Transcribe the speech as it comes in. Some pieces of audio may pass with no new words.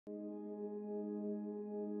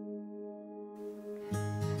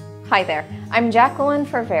Hi there, I'm Jacqueline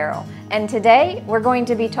for Vero, and today we're going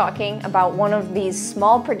to be talking about one of these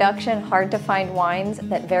small production, hard to find wines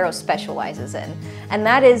that Vero specializes in, and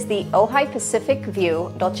that is the Ojai Pacific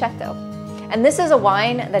View Dolcetto. And this is a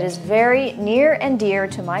wine that is very near and dear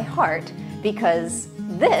to my heart because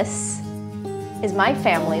this is my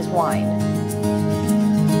family's wine.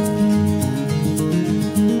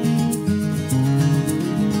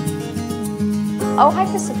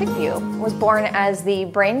 Ojai Pacific View was born as the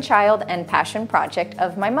brainchild and passion project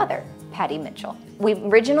of my mother, Patti Mitchell. We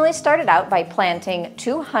originally started out by planting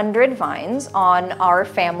 200 vines on our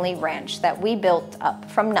family ranch that we built up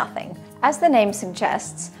from nothing. As the name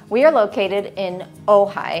suggests, we are located in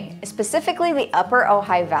Ojai, specifically the upper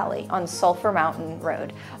Ojai Valley on Sulphur Mountain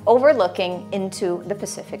Road, overlooking into the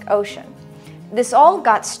Pacific Ocean. This all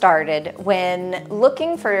got started when,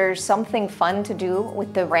 looking for something fun to do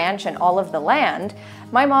with the ranch and all of the land,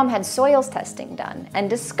 my mom had soils testing done and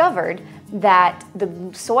discovered that the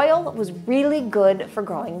soil was really good for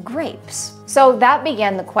growing grapes. So that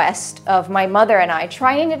began the quest of my mother and I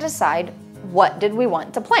trying to decide what did we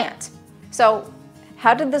want to plant. So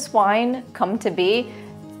how did this wine come to be?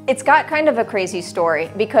 It's got kind of a crazy story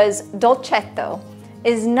because Dolcetto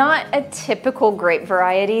is not a typical grape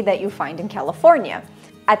variety that you find in California.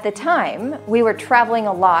 At the time, we were traveling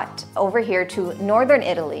a lot over here to northern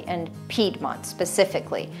Italy and Piedmont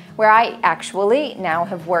specifically, where I actually now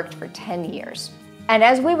have worked for 10 years. And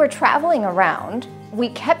as we were traveling around, we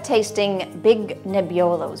kept tasting big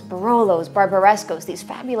Nebbiolos, Barolos, Barbarescos, these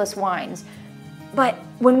fabulous wines. But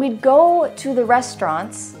when we'd go to the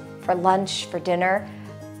restaurants for lunch, for dinner,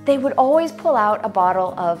 they would always pull out a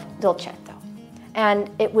bottle of Dolcetto. And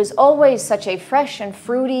it was always such a fresh and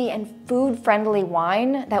fruity and food-friendly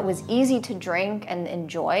wine that was easy to drink and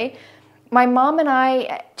enjoy. My mom and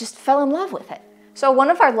I just fell in love with it. So one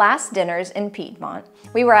of our last dinners in Piedmont,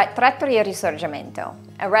 we were at Trattoria Risorgimento,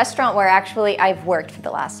 a restaurant where actually I've worked for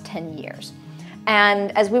the last 10 years.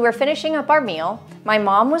 And as we were finishing up our meal, my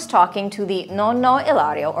mom was talking to the nonno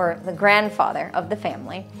Ilario, or the grandfather of the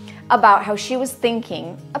family, about how she was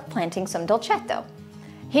thinking of planting some Dolcetto.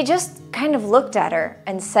 He just kind of looked at her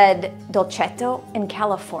and said, "Dolcetto in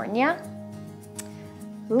California?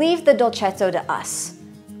 Leave the Dolcetto to us.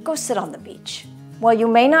 Go sit on the beach." Well, you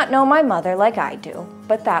may not know my mother like I do,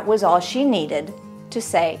 but that was all she needed to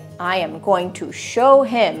say, I am going to show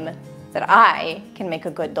him that I can make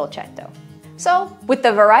a good Dolcetto. So, with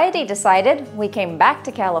the variety decided, we came back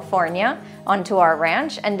to California onto our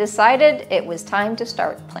ranch and decided it was time to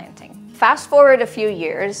start planting. Fast forward a few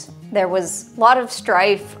years, there was a lot of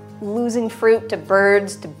strife, losing fruit to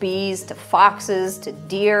birds, to bees, to foxes, to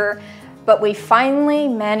deer, but we finally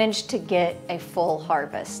managed to get a full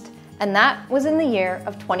harvest. And that was in the year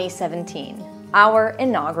of 2017, our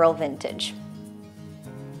inaugural vintage.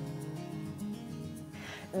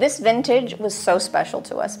 This vintage was so special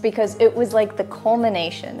to us because it was like the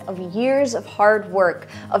culmination of years of hard work,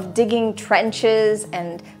 of digging trenches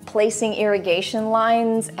and placing irrigation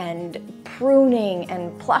lines and pruning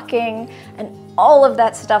and plucking and all of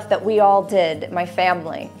that stuff that we all did, my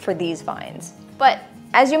family, for these vines. But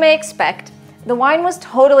as you may expect, the wine was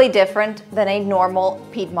totally different than a normal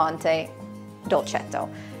Piedmonte Dolcetto.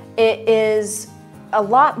 It is a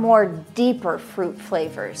lot more deeper fruit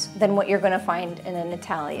flavors than what you're going to find in an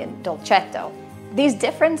Italian Dolcetto. These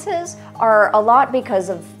differences are a lot because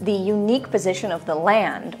of the unique position of the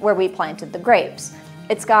land where we planted the grapes.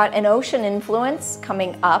 It's got an ocean influence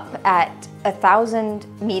coming up at 1,000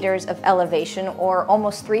 meters of elevation, or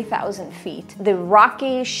almost 3,000 feet. The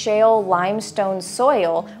rocky shale limestone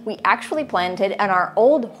soil we actually planted in our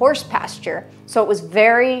old horse pasture, so it was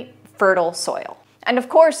very fertile soil. And of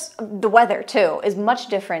course, the weather too is much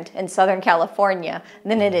different in Southern California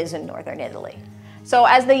than it is in Northern Italy. So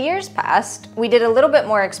as the years passed, we did a little bit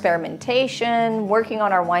more experimentation, working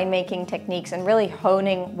on our winemaking techniques and really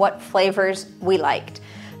honing what flavors we liked.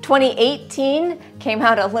 2018 came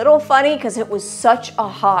out a little funny because it was such a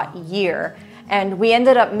hot year and we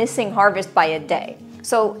ended up missing harvest by a day.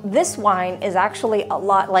 So this wine is actually a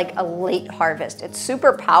lot like a late harvest. It's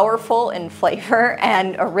super powerful in flavor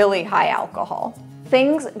and a really high alcohol.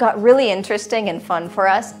 Things got really interesting and fun for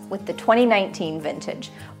us with the 2019 vintage,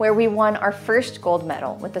 where we won our first gold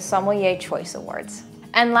medal with the Sommelier Choice Awards.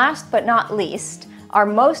 And last but not least, our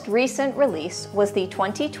most recent release was the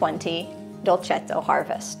 2020 Dolcetto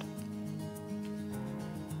Harvest.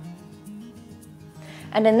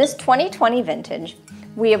 And in this 2020 vintage,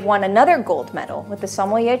 we have won another gold medal with the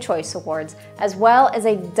Sommelier Choice Awards, as well as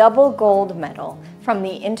a double gold medal from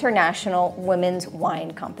the International Women's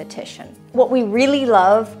Wine Competition. What we really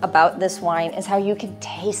love about this wine is how you can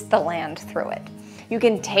taste the land through it. you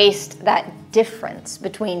can taste that difference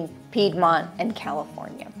between Piedmont and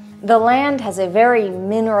California. The land has a very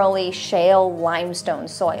minerally shale limestone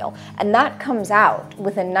soil, and that comes out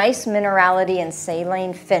with a nice minerality and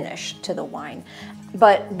saline finish to the wine.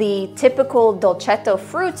 But the typical Dolcetto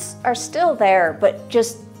fruits are still there, but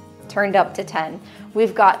just turned up to 10.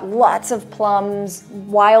 We've got lots of plums,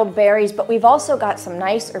 wild berries, but we've also got some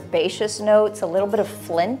nice herbaceous notes, a little bit of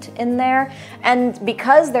flint in there. And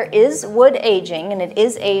because there is wood aging and it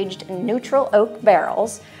is aged in neutral oak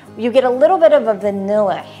barrels, you get a little bit of a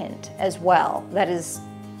vanilla hint as well. That is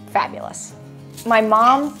fabulous. My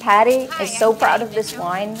mom, Patti, is so proud of this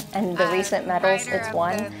wine and the recent medals it's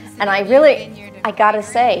won. And I gotta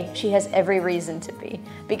say, she has every reason to be,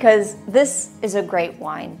 because this is a great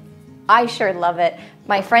wine. I sure love it.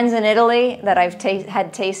 My friends in Italy that I've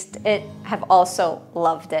had taste it have also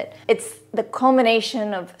loved it. It's the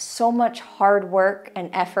culmination of so much hard work and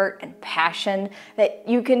effort and passion that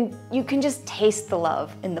you can just taste the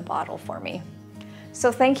love in the bottle for me.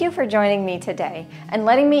 So thank you for joining me today and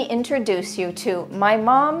letting me introduce you to my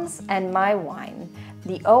mom's and my wine,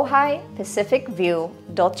 the Ojai Pacific View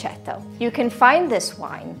Dolcetto. You can find this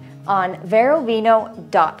wine on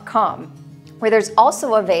verovino.com, where there's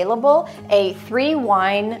also available a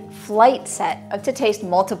 3-wine flight set to taste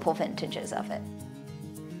multiple vintages of it.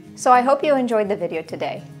 So I hope you enjoyed the video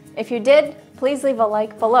today. If you did, please leave a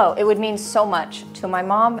like below. It would mean so much to my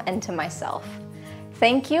mom and to myself.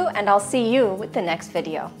 Thank you, and I'll see you with the next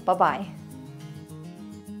video. Bye-bye.